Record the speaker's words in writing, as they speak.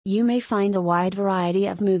You may find a wide variety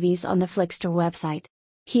of movies on the Flickster website.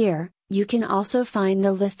 Here, you can also find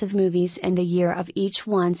the list of movies and the year of each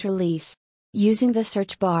one's release. Using the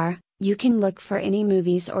search bar, you can look for any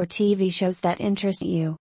movies or TV shows that interest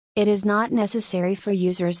you. It is not necessary for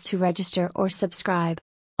users to register or subscribe.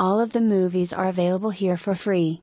 All of the movies are available here for free.